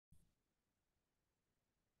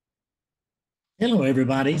Hello,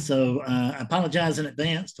 everybody. So I apologize in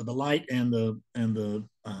advance for the light and the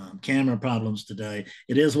camera problems today.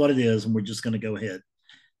 It is what it is, and we're just going to go ahead.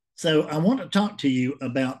 So I want to talk to you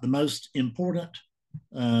about the most important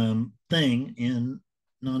thing in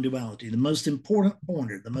non-duality, the most important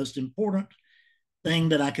pointer, the most important thing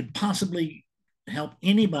that I could possibly help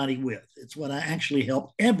anybody with. It's what I actually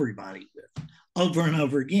help everybody with over and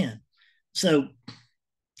over again. So,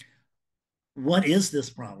 what is this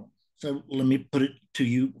problem? So let me put it to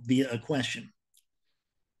you via a question.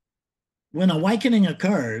 When awakening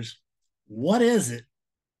occurs, what is it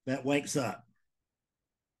that wakes up?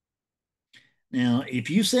 Now, if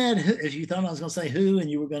you thought I was going to say who and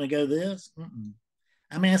you were going to go this,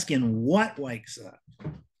 I'm asking what wakes up.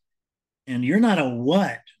 And you're not a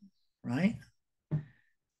what, right?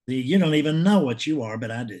 You don't even know what you are, but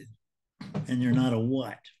I do. And you're not a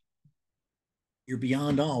what. You're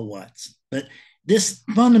beyond all what's. But this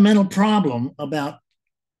fundamental problem about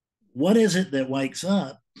what is it that wakes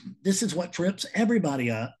up, this is what trips everybody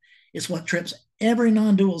up. It's what trips every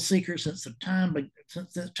non-dual seeker since the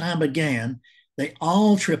time began. They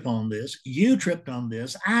all trip on this. You tripped on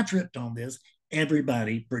this. I tripped on this.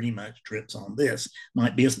 Everybody pretty much trips on this.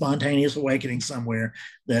 Might be a spontaneous awakening somewhere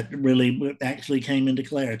that really actually came into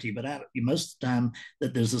clarity, but most of the time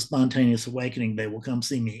that there's a spontaneous awakening, they will come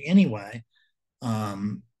see me anyway,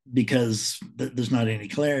 because there's not any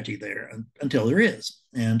clarity there until there is.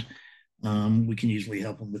 And we can usually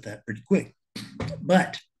help them with that pretty quick.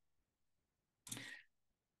 But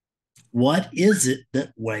what is it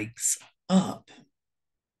that wakes up?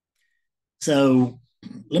 So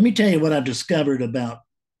let me tell you what I've discovered about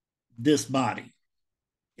this body.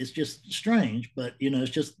 It's just strange, but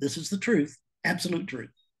this is the truth, absolute truth.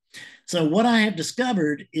 So what I have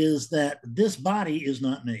discovered is that this body is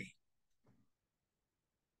not me.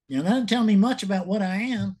 That doesn't tell me much about what I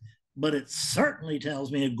am, but it certainly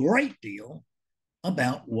tells me a great deal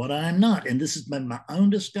about what I'm not. And this has been my own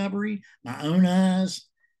discovery, my own eyes,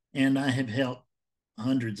 and I have helped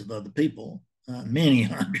hundreds of other people, many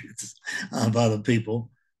hundreds of other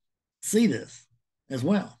people, see this as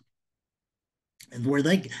well. And where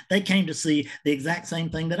they came to see the exact same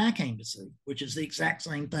thing that I came to see, which is the exact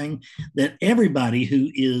same thing that everybody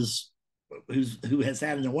who has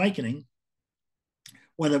had an awakening,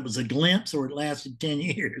 whether it was a glimpse or it lasted 10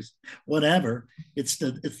 years, whatever, it's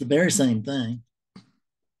the very same thing.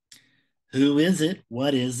 Who is it?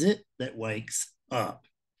 What is it that wakes up?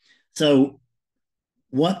 So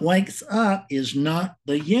what wakes up is not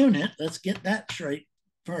the unit. Let's get that straight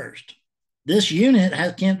first. This unit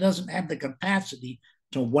doesn't have the capacity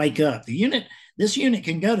to wake up. This unit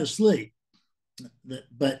can go to sleep,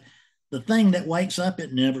 but the thing that wakes up,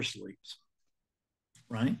 it never sleeps,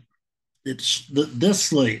 right? This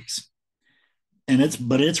sleeps,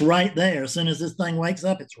 but it's right there. As soon as this thing wakes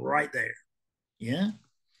up, it's right there. Yeah.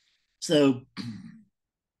 So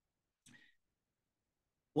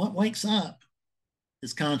what wakes up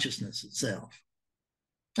is consciousness itself.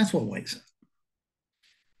 That's what wakes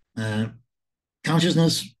up.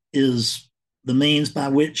 Consciousness is the means by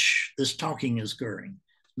which this talking is occurring,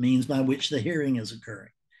 means by which the hearing is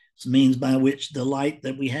occurring, it's the means by which the light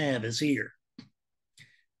that we have is here.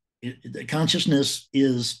 The consciousness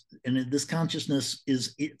is, and this consciousness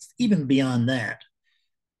is, it's even beyond that.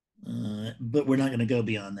 But we're not going to go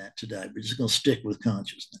beyond that today. We're just going to stick with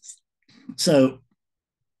consciousness. So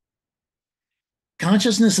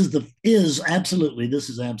consciousness is absolutely,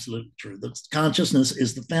 this is absolutely true. The consciousness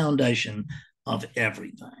is the foundation of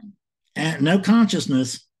everything. And no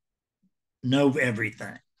consciousness, no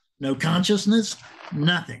everything. No consciousness,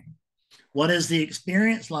 nothing. What is the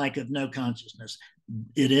experience like of no consciousness?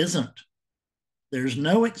 It isn't. There's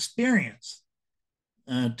no experience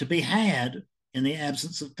to be had in the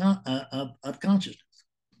absence of consciousness.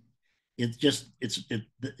 It's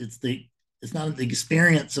not the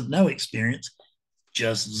experience of no experience,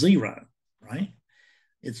 just zero, right?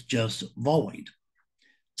 It's just void.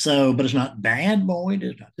 So, but it's not bad void,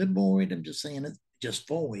 it's not good void. I'm just saying it's just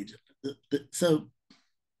void. So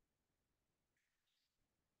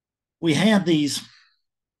we have these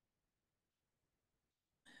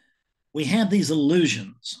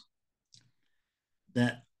illusions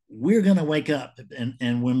that we're going to wake up,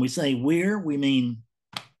 and when we say we mean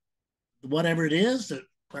whatever it is that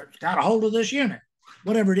got a hold of this unit,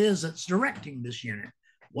 whatever it is that's directing this unit,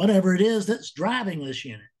 whatever it is that's driving this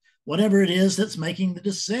unit, whatever it is that's making the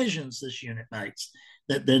decisions this unit makes,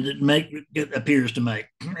 that it appears to make,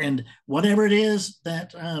 and whatever it is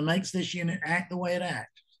that makes this unit act the way it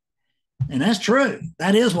acts. And that's true.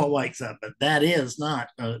 That is what wakes up, but that is not,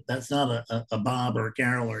 that's not a Bob or a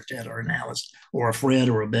Carol or a Ted or an Alice or a Fred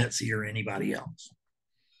or a Betsy or anybody else.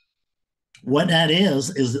 What that is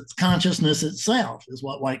it's consciousness itself is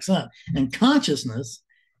what wakes up. And consciousness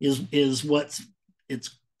is what's,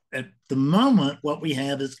 it's at the moment, what we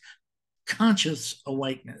have is conscious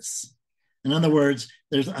awakeness. In other words,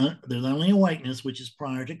 there's only awakeness, which is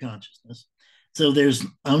prior to consciousness. So there's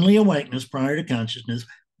only awakeness prior to consciousness,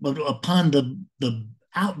 but upon the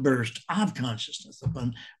outburst of consciousness,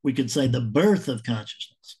 upon, we could say, the birth of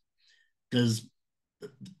consciousness, because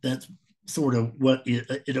that's sort of what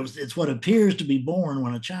it's what appears to be born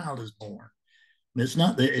when a child is born. It's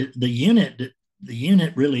not the unit. The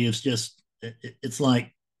unit really is just, it's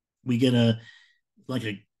like we get like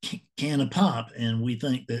a can of pop and we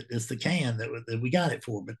think that it's the can that we got it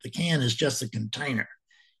for, but the can is just a container.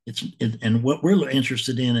 And what we're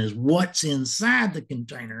interested in is what's inside the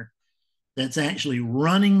container that's actually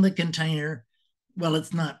running the container. Well,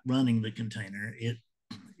 it's not running the container. It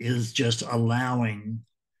is just allowing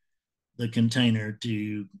the container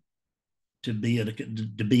to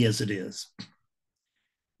be as it is.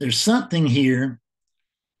 There's something here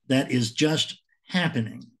that is just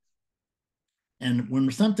happening. And when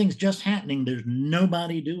something's just happening, there's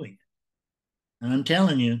nobody doing it. And I'm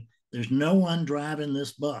telling you, there's no one driving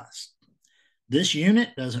this bus. This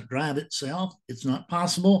unit doesn't drive itself. It's not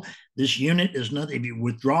possible. This unit is nothing. If you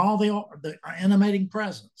withdraw the animating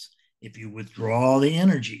presence, if you withdraw the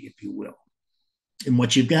energy, if you will, and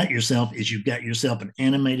what you've got yourself is you've got yourself an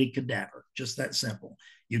animated cadaver, just that simple.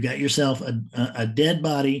 You've got yourself a dead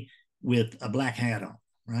body with a black hat on,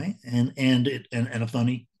 right? And a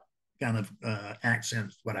funny kind of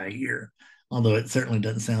accent, what I hear, although it certainly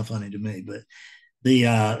doesn't sound funny to me, but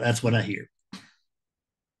that's what I hear.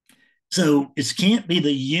 So it can't be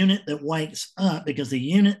the unit that wakes up, because the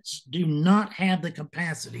units do not have the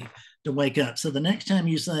capacity to wake up. So the next time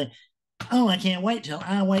you say, oh, I can't wait till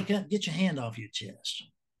I wake up, get your hand off your chest,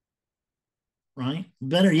 right?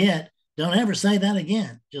 Better yet, don't ever say that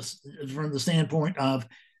again, just from the standpoint of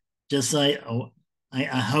just say, oh, I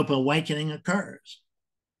hope awakening occurs.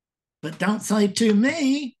 But don't say to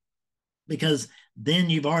me, because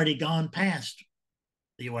then you've already gone past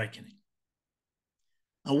the awakening.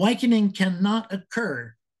 Awakening cannot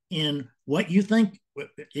occur in what you think,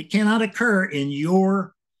 it cannot occur in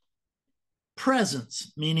your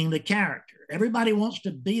presence, meaning the character. Everybody wants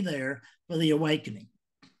to be there for the awakening,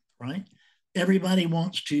 right? Everybody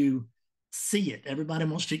wants to see it. Everybody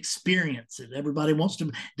wants to experience it. Everybody wants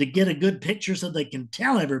to get a good picture so they can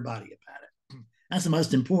tell everybody about it. That's the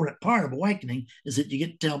most important part of awakening, is that you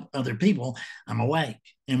get to tell other people, I'm awake.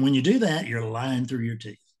 And when you do that, you're lying through your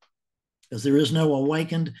teeth, because there is no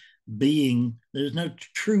awakened being. There's no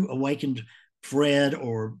true awakened Fred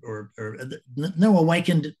or no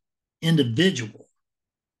awakened individual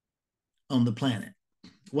on the planet.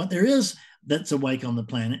 What there is that's awake on the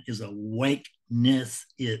planet is awakeness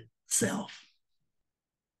itself.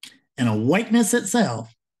 And awakeness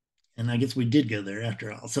itself, and I guess we did go there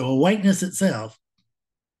after all. So awakeness itself,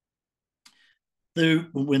 through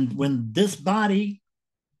when this body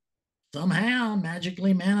somehow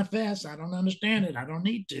magically manifests, I don't understand it. I don't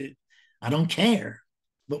need to. I don't care.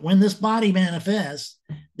 But when this body manifests,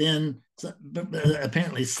 then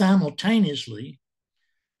apparently simultaneously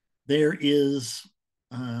there is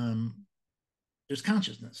there's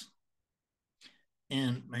consciousness.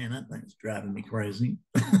 And man, that thing's driving me crazy.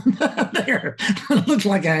 There, it looks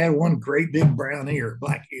like I had one great big brown ear,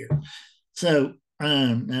 black ear. So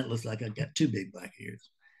that looks like I got two big black ears.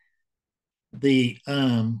 The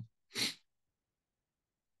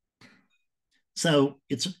so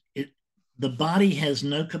the body has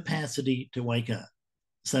no capacity to wake up.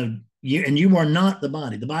 So you are not the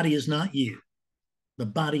body. The body is not you. The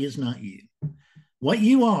body is not you. What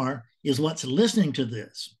you are is what's listening to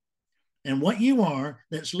this. And what you are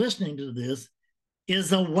that's listening to this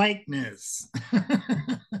is awakeness.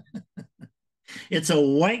 It's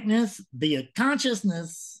awakeness via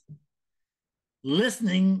consciousness,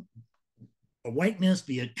 listening, awakeness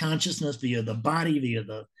via consciousness, via the body, via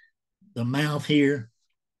the mouth here.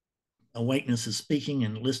 Awakeness is speaking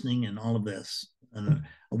and listening and all of this. And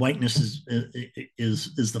awakeness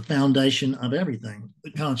is the foundation of everything.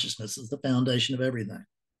 The consciousness is the foundation of everything.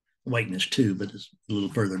 Awakeness too, but it's a little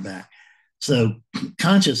further back. So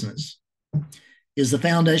consciousness is the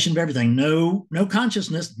foundation of everything. No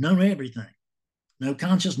consciousness, no everything. No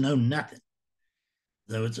conscious, no nothing.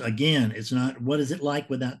 So it's not what is it like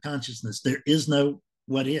without consciousness. There is no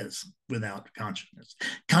what is without consciousness.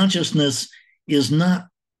 Consciousness is not,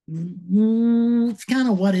 it's kind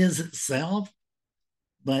of what is itself,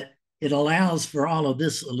 but it allows for all of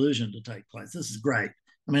this illusion to take place. This is great.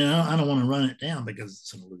 I mean, I don't want to run it down because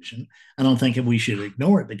it's an illusion. I don't think we should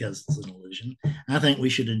ignore it because it's an illusion. I think we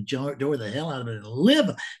should enjoy the hell out of it and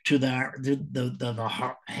live to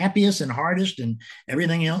the happiest and hardest and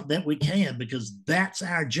everything else that we can, because that's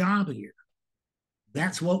our job here.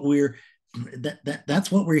 That's what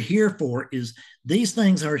that's what we're here for. Is these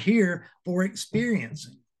things are here for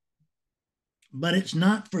experiencing, but it's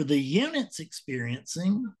not for the units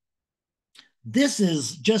experiencing. This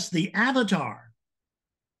is just the avatar.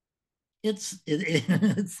 It's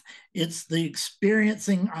the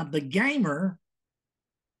experiencing of the gamer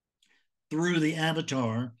through the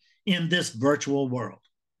avatar in this virtual world.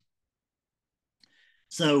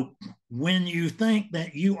 So when you think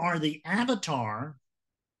that you are the avatar,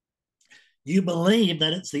 you believe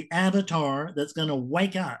that it's the avatar that's going to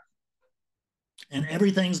wake up and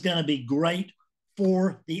everything's going to be great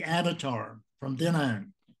for the avatar from then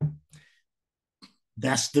on.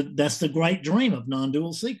 That's the great dream of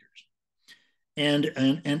non-dual seekers. And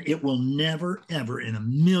it will never, ever in a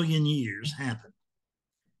million years happen.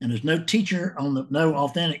 And there's no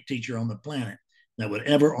authentic teacher on the planet that would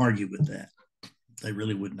ever argue with that. They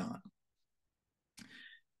really would not.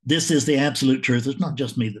 This is the absolute truth. It's not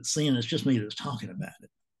just me that's seeing it, it's just me that's talking about it.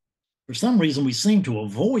 For some reason, we seem to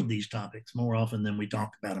avoid these topics more often than we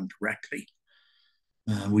talk about them directly.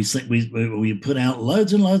 We put out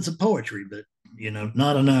loads and loads of poetry, but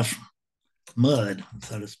not enough mud,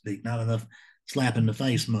 so to speak, not enough slap in the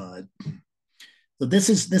face mud. So this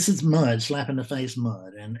is mud, slap in the face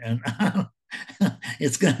mud, and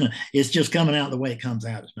it's just coming out the way it comes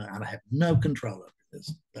out. I have no control over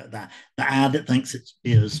this. The eye that thinks it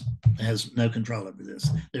is has no control over this.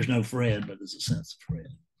 There's no Fred, but there's a sense of Fred.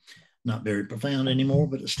 Not very profound anymore,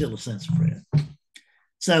 but it's still a sense of Fred.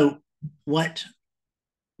 So what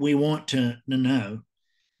we want to know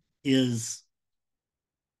is,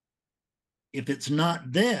 if it's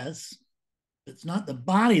not this, if it's not the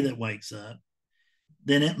body that wakes up,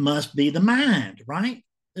 then it must be the mind, right?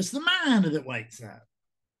 It's the mind that wakes up.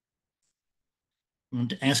 I want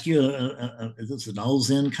to ask you, this is an old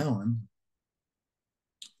Zen koan,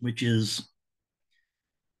 which is,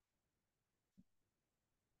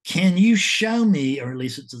 can you show me, or at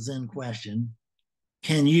least it's a Zen question,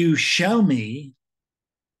 can you show me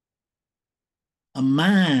a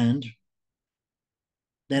mind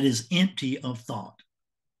that is empty of thought?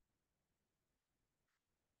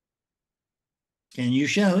 Can you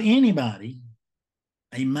show anybody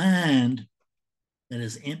a mind that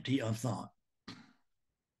is empty of thought?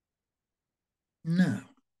 No.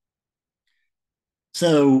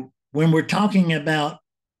 So when we're talking about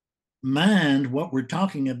mind, what we're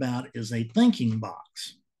talking about is a thinking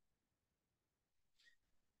box.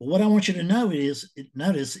 But what I want you to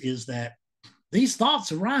notice is that these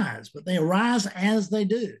thoughts arise, but they arise as they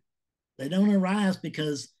do. They don't arise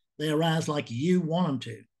because they arise like you want them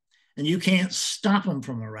to. And you can't stop them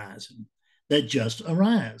from arising. They just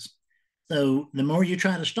arise. So the more you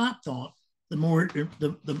try to stop thought, the more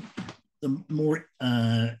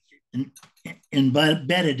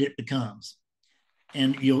embedded it becomes.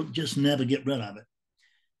 And you'll just never get rid of it.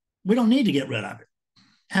 We don't need to get rid of it.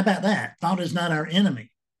 How about that? Thought is not our enemy.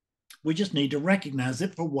 We just need to recognize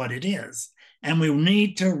it for what it is. And we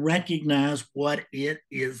need to recognize what it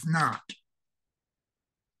is not.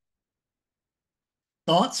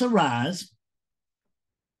 Thoughts arise,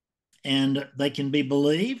 and they can be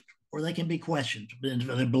believed or they can be questioned.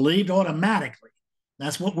 They're believed automatically.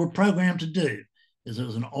 That's what we're programmed to do. Is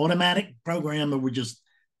there's an automatic program that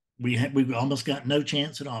we've almost got no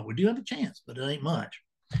chance at all. We do have a chance, but it ain't much.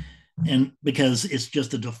 And because it's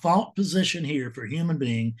just a default position here for human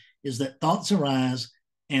being is that thoughts arise,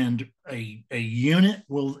 and a unit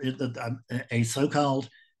will, a so-called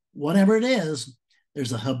whatever it is,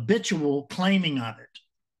 there's a habitual claiming of it.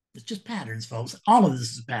 It's just patterns, folks. All of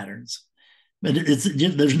this is patterns, but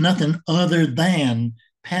there's nothing other than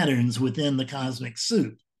patterns within the cosmic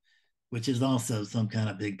soup, which is also some kind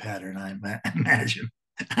of big pattern, I imagine.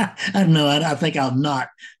 I don't know. I think I'll not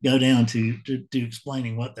go down to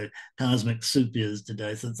explaining what the cosmic soup is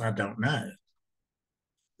today, since I don't know.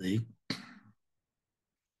 See?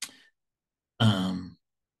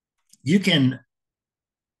 You can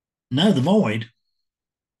know the void,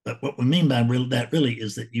 but what we mean by that really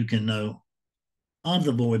is that you can know of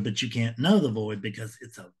the void, but you can't know the void because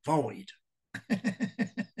it's a void.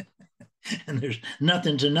 And there's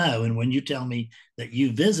nothing to know. And when you tell me that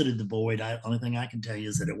you visited the void, the only thing I can tell you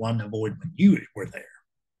is that it wasn't a void when you were there.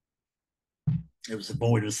 It was a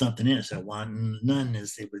void with something in it. So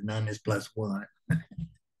noneness, it was noneness plus one.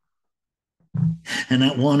 And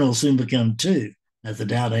that one will soon become two. as the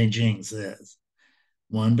Tao Te Ching says.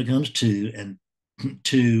 One becomes two, and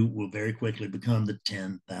two will very quickly become the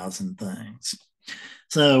 10,000 things.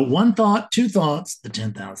 So one thought, two thoughts, the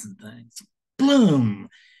 10,000 things. Bloom.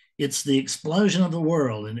 It's the explosion of the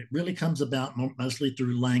world, and it really comes about mostly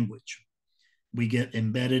through language. We get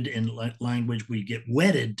embedded in language. We get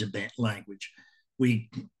wedded to language. We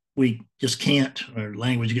we just can't, or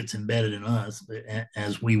language gets embedded in us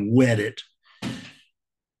as we wed it.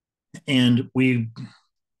 And we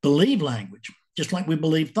believe language, just like we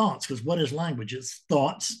believe thoughts, because what is language? It's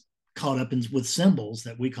thoughts caught up with symbols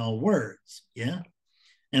that we call words. Yeah.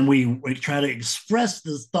 And we try to express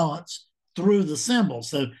the thoughts through the symbols.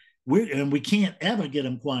 So we can't ever get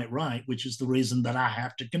them quite right, which is the reason that I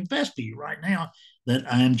have to confess to you right now that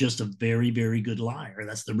I am just a very, very good liar.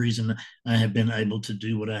 That's the reason I have been able to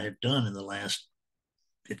do what I have done in the last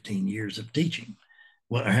 15 years of teaching,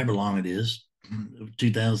 however long it is,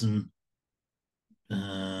 2000,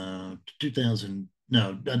 2000,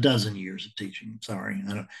 no, a dozen years of teaching. Sorry.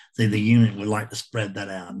 I don't say the unit would like to spread that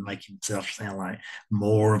out and make himself sound like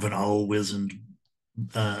more of an old wizened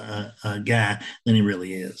guy than he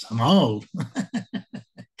really is. I'm old.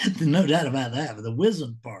 No doubt about that. But the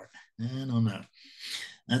wisdom part, I don't know.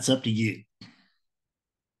 That's up to you.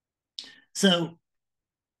 So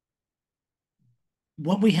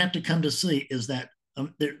what we have to come to see is that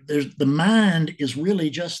there's the mind is really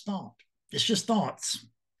just thought. It's just thoughts.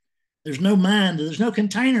 There's no mind. There's no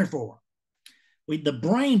container for them. The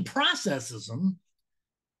brain processes them,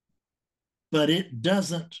 but it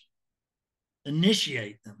doesn't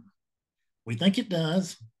initiate them. We think it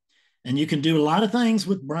does. And you can do a lot of things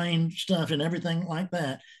with brain stuff and everything like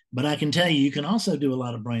that. But I can tell you, you can also do a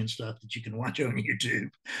lot of brain stuff that you can watch on YouTube,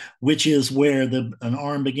 which is where an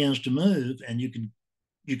arm begins to move, and you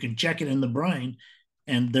can check it in the brain,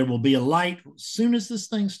 and there will be a light. As soon as this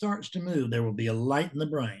thing starts to move, there will be a light in the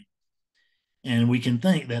brain. And we can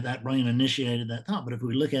think that brain initiated that thought. But if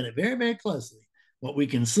we look at it very, very closely, what we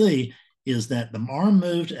can see is that the arm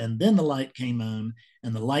moved and then the light came on,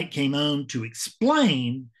 and the light came on to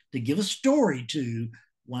explain, to give a story to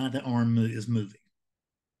why the arm is moving.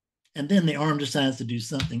 And then the arm decides to do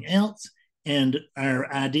something else. And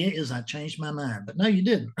our idea is, I changed my mind. But no, you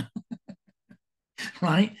didn't.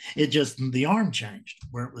 Right? It just, the arm changed,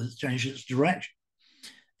 where it was changed its direction.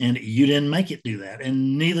 And you didn't make it do that.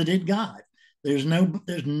 And neither did God. There's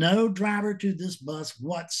no driver to this bus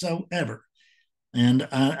whatsoever. And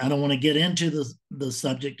I don't want to get into the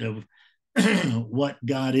subject of what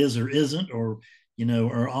God is or isn't, or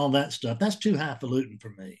or all that stuff. That's too highfalutin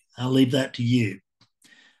for me. I'll leave that to you.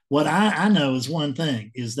 What I know is one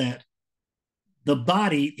thing, is that the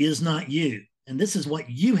body is not you. And this is what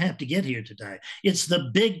you have to get here today. It's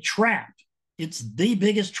the big trap. It's the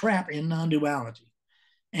biggest trap in non-duality.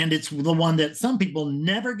 And it's the one that some people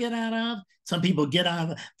never get out of. Some people get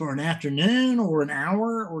out of for an afternoon or an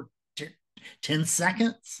hour or 10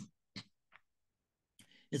 seconds.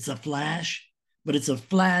 It's a flash, but it's a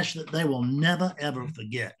flash that they will never, ever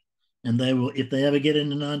forget. And they will, if they ever get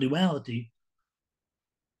into non-duality,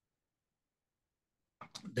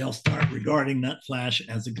 they'll start regarding that flash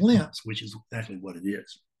as a glimpse, which is exactly what it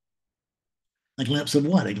is. A glimpse of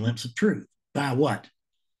what? A glimpse of truth. By what?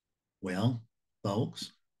 Well,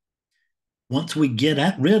 folks, once we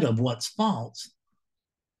get rid of what's false,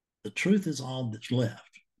 the truth is all that's left.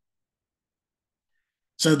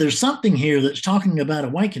 So there's something here that's talking about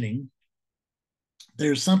awakening.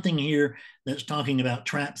 There's something here that's talking about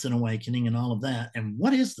traps and awakening and all of that. And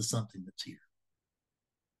what is the something that's here?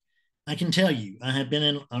 I can tell you, I have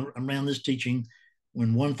been around this teaching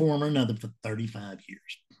in one form or another for 35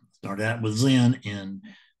 years. Started out with Zen in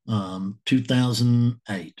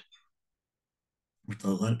 2008.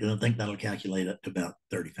 So I think that'll calculate up to about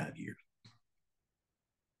 35 years.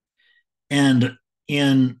 And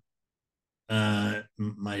in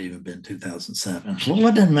might even have been 2007. Well,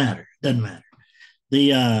 it doesn't matter. It doesn't matter.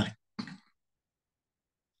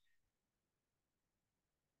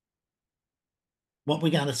 What we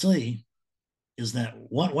got to see is that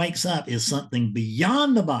what wakes up is something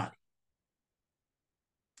beyond the body.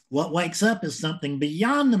 What wakes up is something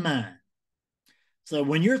beyond the mind. So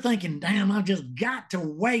when you're thinking, damn, I've just got to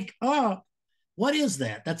wake up, what is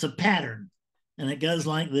that? That's a pattern. And it goes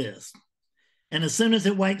like this. And as soon as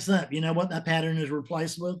it wakes up, you know what that pattern is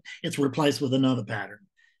replaced with? It's replaced with another pattern.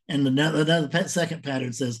 And the second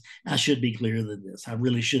pattern says, I should be clearer than this. I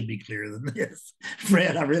really should be clearer than this.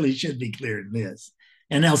 Fred, I really should be clearer than this.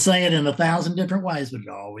 And they'll say it in 1,000 different ways, but it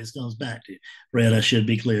always comes back to, Fred, I should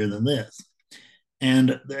be clearer than this.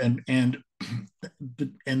 And the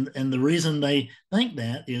reason they think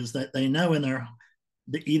that is that they know in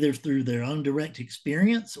either through their own direct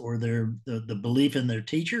experience or the belief in their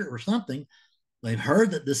teacher or something. They've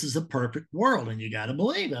heard that this is a perfect world, and you got to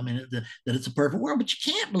believe, I mean, that it's a perfect world, but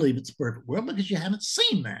you can't believe it's a perfect world because you haven't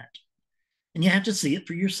seen that. And you have to see it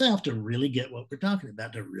for yourself to really get what we're talking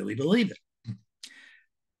about, to really believe it.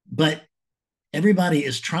 But everybody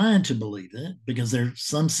is trying to believe it because there's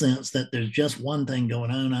some sense that there's just one thing going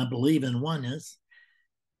on. I believe in oneness.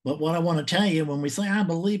 But what I want to tell you, when we say I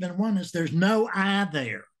believe in oneness, there's no I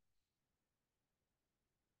there.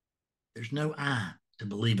 There's no I to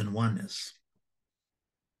believe in oneness.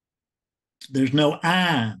 There's no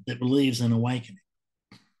I that believes in awakening.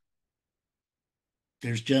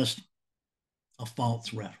 There's just a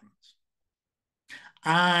false reference.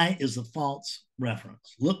 I is a false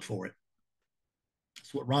reference. Look for it.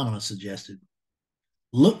 That's what Ramana suggested.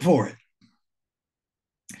 Look for it.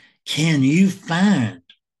 Can you find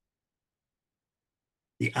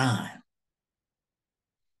the I?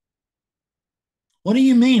 What do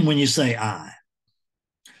you mean when you say I?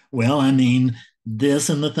 Well, I mean this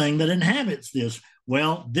and the thing that inhabits this.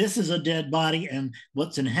 Well, this is a dead body, and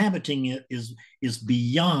what's inhabiting it is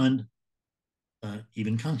beyond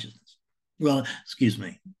even consciousness. Well, excuse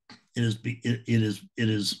me. It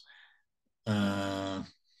is.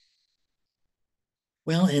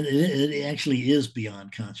 Well, it actually is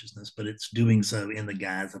beyond consciousness, but it's doing so in the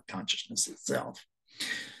guise of consciousness itself.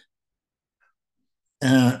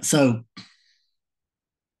 So,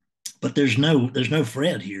 but there's no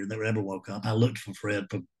Fred here that ever woke up. I looked for Fred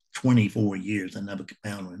for 24 years. I never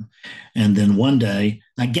found one. And then one day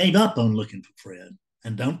I gave up on looking for Fred.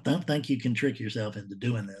 And don't think you can trick yourself into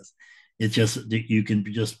doing this. It's just that you can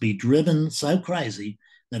just be driven so crazy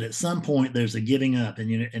that at some point there's a giving up,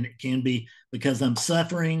 and and it can be because I'm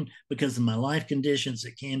suffering because of my life conditions.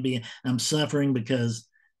 It can be I'm suffering because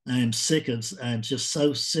I'm just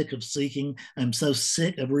so sick of seeking. I'm so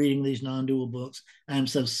sick of reading these non-dual books. I'm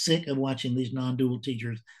so sick of watching these non-dual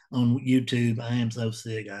teachers on YouTube. I am so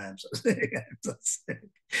sick. I am so sick. I am so sick.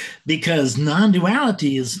 Because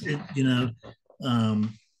non-duality is,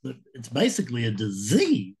 it's basically a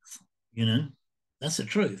disease. That's the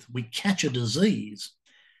truth. We catch a disease.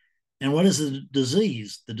 And what is the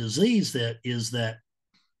disease? The disease that is that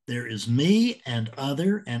there is me and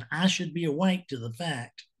other, and I should be awake to the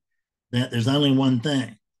fact that there's only one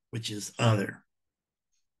thing, which is other.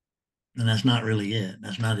 And that's not really it.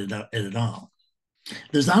 That's not it at all.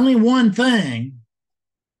 There's only one thing,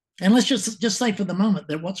 and let's just say for the moment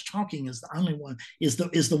that what's talking is the only one, is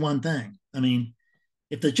the one thing. I mean,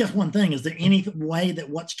 if there's just one thing, is there any way that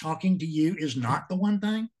what's talking to you is not the one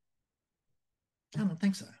thing? I don't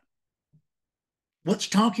think so. What's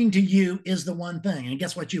talking to you is the one thing. And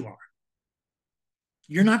guess what you are?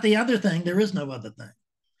 You're not the other thing. There is no other thing.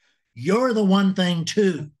 You're the one thing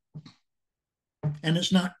too. And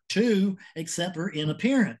it's not two except for in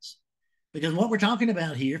appearance. Because what we're talking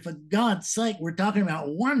about here, for God's sake, we're talking about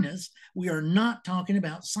oneness. We are not talking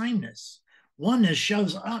about sameness. Oneness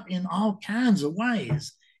shows up in all kinds of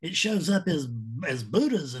ways. It shows up as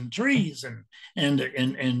Buddhas and trees and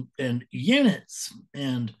units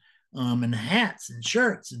and hats and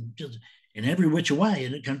shirts and just in every which way.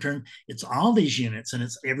 And it can turn, it's all these units, and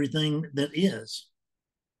it's everything that is.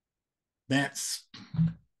 That's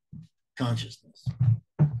consciousness.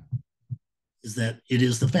 Is that it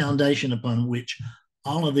is the foundation upon which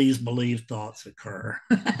all of these believed thoughts occur.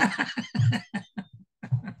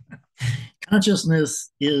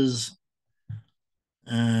 Consciousness is,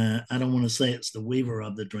 I don't want to say it's the weaver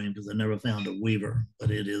of the dream because I never found a weaver,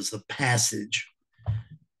 but it is the passage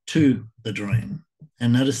to the dream.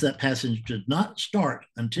 And notice that passage did not start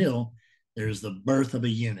until there's the birth of a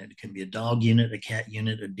unit. It can be a dog unit, a cat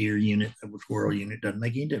unit, a deer unit, a squirrel unit, doesn't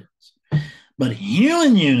make any difference. But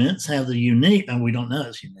human units have the unique, and we don't know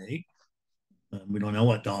it's unique. We don't know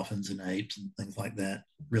what dolphins and apes and things like that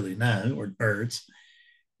really know, or birds.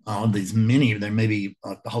 These many, there may be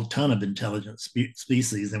a whole ton of intelligent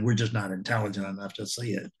species, and we're just not intelligent enough to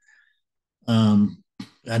see it.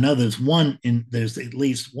 I know there's at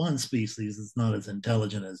least one species that's not as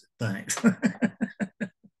intelligent as it thinks.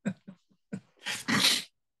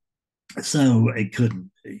 So it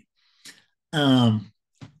couldn't be.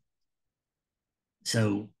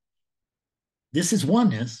 So this is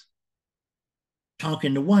oneness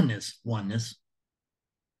talking to oneness.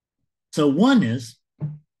 So oneness,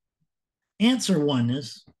 answer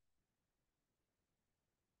oneness,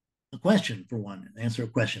 a question for oneness, answer a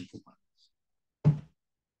question for oneness.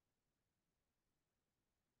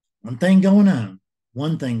 One thing going on.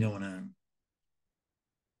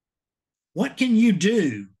 What can you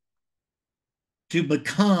do to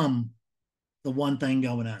become the one thing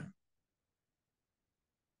going on?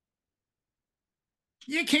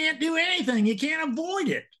 You can't do anything. You can't avoid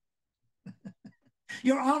it.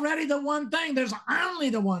 You're already the one thing. There's only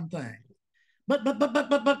the one thing.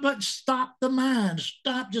 But stop the mind.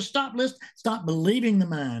 Just stop listening. Stop believing the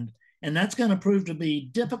mind. And that's going to prove to be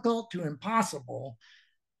difficult to impossible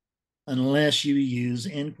unless you use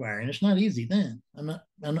inquiry. And it's not easy then. I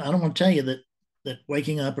don't want to tell you that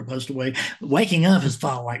waking up or post awake, waking up is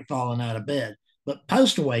like falling out of bed. But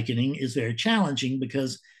post awakening is very challenging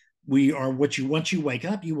because once you wake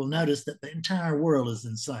up, you will notice that the entire world is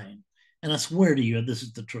insane. And I swear to you, this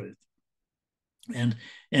is the truth. And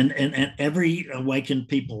every awakened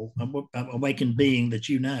awakened being that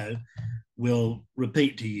you know will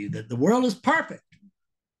repeat to you that the world is perfect,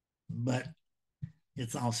 but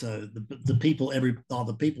it's also the people, all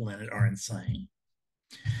the people in it are insane.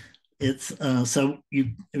 It's so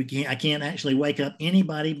I can't actually wake up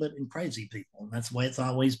anybody but in crazy people. And that's the way it's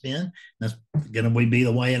always been. That's going to be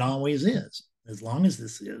the way it always is, as long as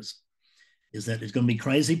this is that it's going to be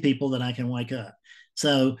crazy people that I can wake up.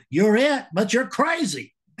 So you're it, but you're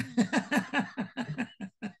crazy.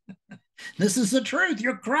 This is the truth.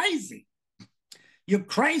 You're crazy. You're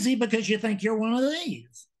crazy because you think you're one of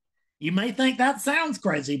these. You may think that sounds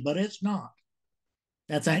crazy, but it's not.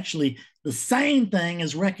 That's actually the same thing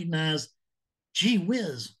as recognize, gee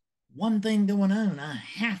whiz, one thing going on. I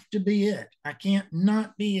have to be it. I can't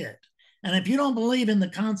not be it. And if you don't believe in the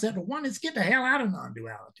concept of oneness, get the hell out of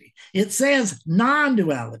non-duality. It says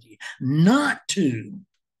non-duality, not to,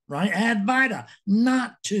 right? Advaita,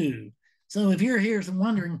 not to. So if you're here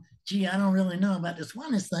wondering, gee, I don't really know about this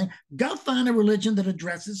oneness thing, go find a religion that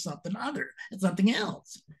addresses something other, something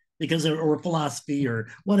else, because or philosophy or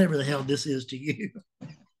whatever the hell this is to you.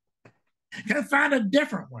 Go find a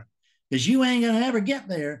different one, because you ain't gonna ever get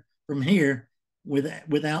there from here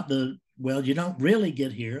without the, well, you don't really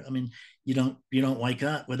get here. I mean, you don't wake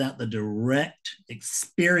up without the direct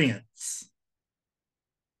experience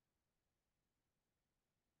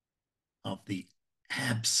of the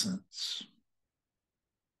absence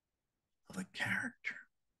of a character.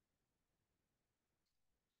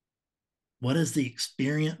 What is the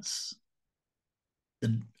experience?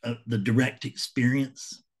 The direct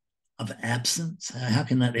experience of absence. How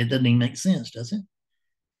can that? It doesn't even make sense, does it?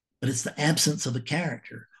 But it's the absence of a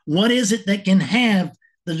character. What is it that can have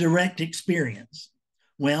the direct experience?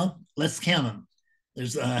 Well, let's count them.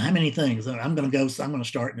 There's how many things? I'm going to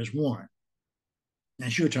start, and there's one. Now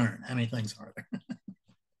it's your turn. How many things are there?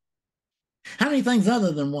 How many things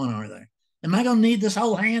other than one are there? Am I going to need this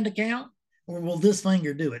whole hand to count, or will this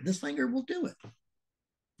finger do it? This finger will do it.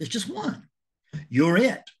 It's just one. You're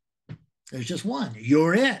it. There's just one.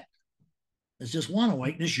 You're it. There's just one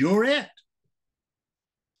awakeness. You're it.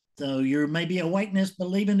 So you're maybe awakeness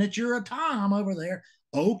believing that you're a Tom over there.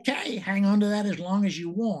 Okay, hang on to that as long as you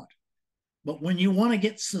want. But when you want to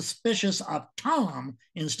get suspicious of Tom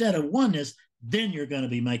instead of oneness, then you're going to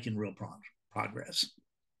be making real progress.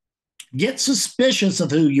 Get suspicious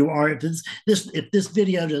of who you are. If this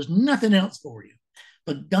video does nothing else for you,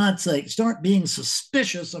 for God's sake, start being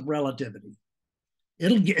suspicious of relativity.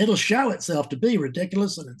 It'll show itself to be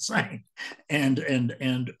ridiculous and insane,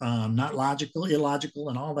 and not logical, illogical,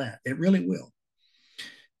 and all that. It really will.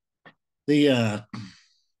 You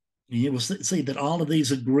will see that all of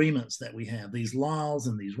these agreements that we have, these laws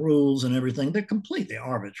and these rules and everything, they're completely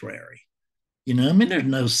arbitrary. I mean, there's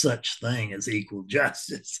no such thing as equal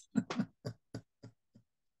justice,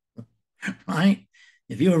 right?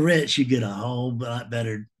 If you're rich, you get a whole lot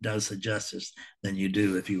better dose of justice than you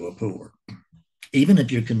do if you were poor, even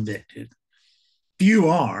if you're convicted. Few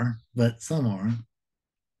are, but some are.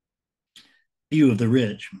 Few of the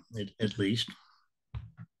rich, at least.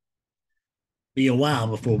 Be a while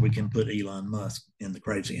before we can put Elon Musk in the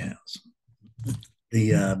crazy house.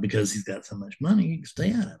 Because he's got so much money, he can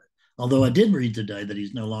stay out of it. Although I did read today that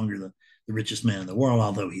he's no longer the richest man in the world,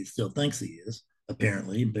 although he still thinks he is,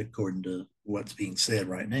 apparently, according to what's being said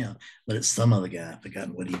right now. But it's some other guy. I've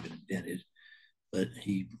forgotten what he invented, or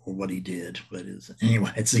what he did. But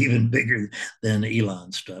anyway, it's even bigger than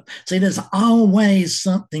Elon stuff. See, there's always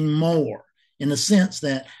something more, in the sense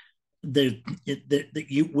that we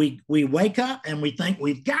wake up and we think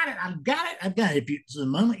we've got it. I've got it. So the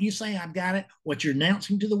moment you say I've got it, what you're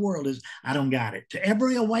announcing to the world is I don't got it. To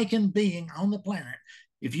every awakened being on the planet,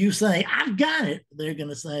 if you say I've got it, they're going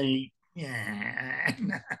to say, yeah,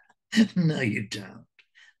 no, you don't.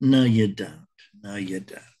 No, you don't. No, you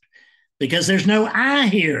don't. Because there's no I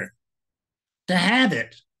here to have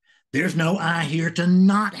it. There's no I here to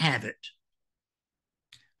not have it.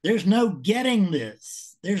 There's no getting this.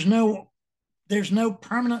 There's no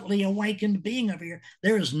permanently awakened being over here.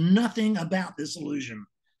 There is nothing about this illusion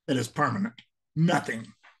that is permanent. Nothing.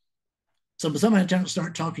 So somebody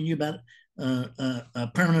start talking to you about a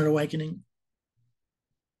permanent awakening,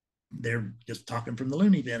 they're just talking from the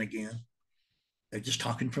loony bin again. They're just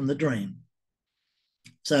talking from the dream.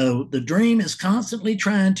 So the dream is constantly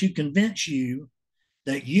trying to convince you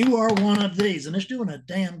that you are one of these, and it's doing a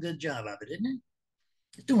damn good job of it, isn't it?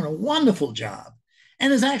 It's doing a wonderful job.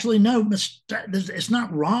 And there's actually no mistake. It's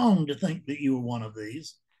not wrong to think that you are one of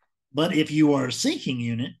these. But if you are a seeking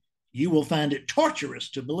unit, you will find it torturous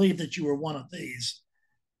to believe that you are one of these,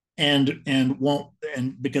 and won't,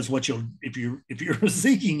 and because what you'll, if you're a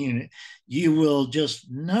seeking unit, you will just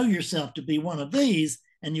know yourself to be one of these,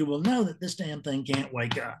 and you will know that this damn thing can't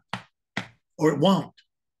wake up, or it won't.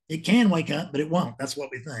 It can wake up, but it won't. That's what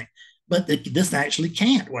we think. But this actually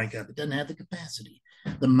can't wake up. It doesn't have the capacity.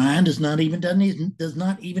 The mind does not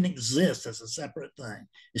even exist as a separate thing.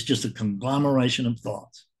 It's just a conglomeration of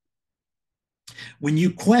thoughts. When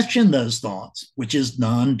you question those thoughts, which is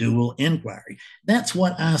non-dual inquiry, that's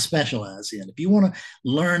what I specialize in. If you want to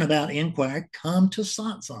learn about inquiry, come to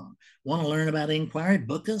satsang. Want to learn about inquiry,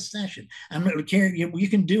 book a session. I'm not care. You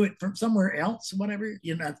can do it from somewhere else, whatever,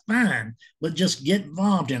 that's fine, but just get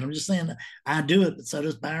involved in it. I'm just saying I do it, but so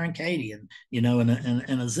does Byron Katie, and and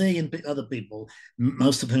a zillion other people,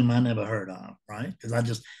 most of whom I never heard of, right? Because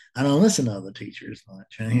I don't listen to other teachers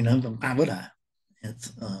much. Why would I?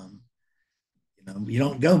 It's you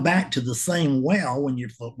don't go back to the same well when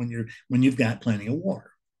you've got plenty of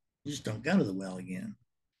water. You just don't go to the well again,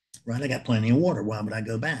 right? I got plenty of water. Why would I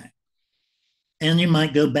go back? And you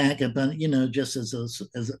might go back up, just as a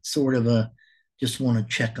sort of a, just want to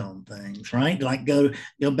check on things, right? Like go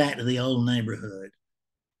back to the old neighborhood,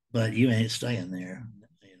 but you ain't staying there.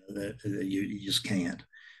 You just can't,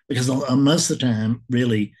 because most of the time,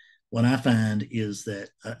 really, what I find is that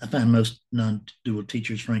I find most non-dual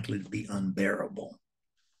teachers, frankly, to be unbearable.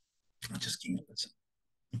 I just can't listen.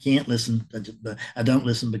 I can't listen. I don't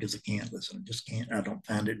listen because I can't listen. I just can't. I don't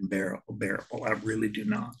find it bearable. I really do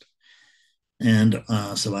not. And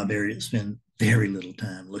so I spend very little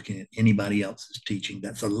time looking at anybody else's teaching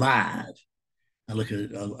that's alive. I look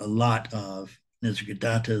at a lot of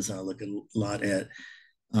Nisargadatta's. I look a lot at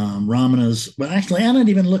Ramana's. Well, actually, I don't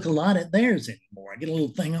even look a lot at theirs anymore. I get a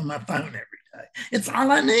little thing on my phone every day. It's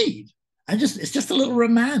all I need. It's just a little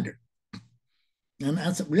reminder. And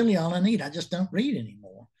that's really all I need. I just don't read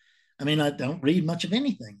anymore. I mean, I don't read much of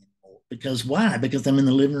anything anymore. Because why? Because I'm in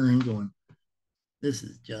the living room going, this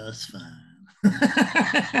is just fine.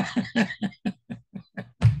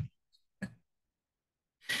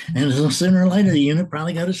 And so sooner or later, the unit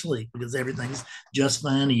probably go to sleep because everything's just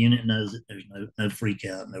fine. The unit knows that there's no freak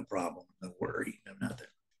out, no problem, no worry, no nothing.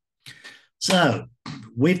 So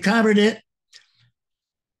we've covered it.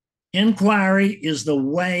 Inquiry is the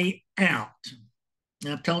way out.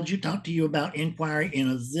 I've talked to you about inquiry in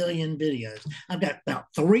a zillion videos. I've got about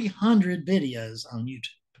 300 videos on YouTube.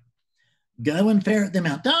 Go and ferret them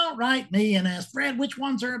out. Don't write me and ask Fred which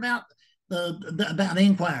ones are about about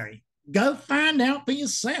inquiry. Go find out for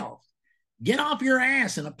yourself. Get off your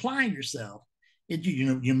ass and apply yourself.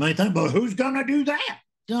 You may think, but who's going to do that?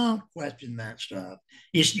 Don't question that stuff.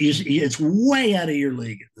 It's way out of your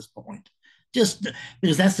league at this point. Just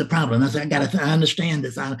because that's the problem. I got to understand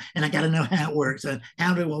this, and I got to know how it works.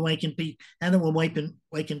 How do awaken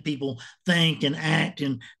people think and act,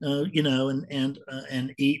 and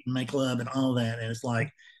and eat and make love and all that? And it's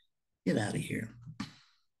like, get out of here.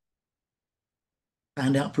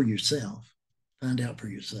 Find out for yourself. Find out for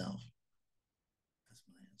yourself. That's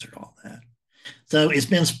my answer to all that. So it's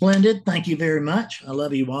been splendid. Thank you very much. I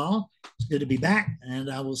love you all. It's good to be back,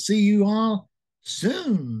 and I will see you all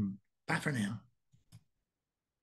soon. Bye for now.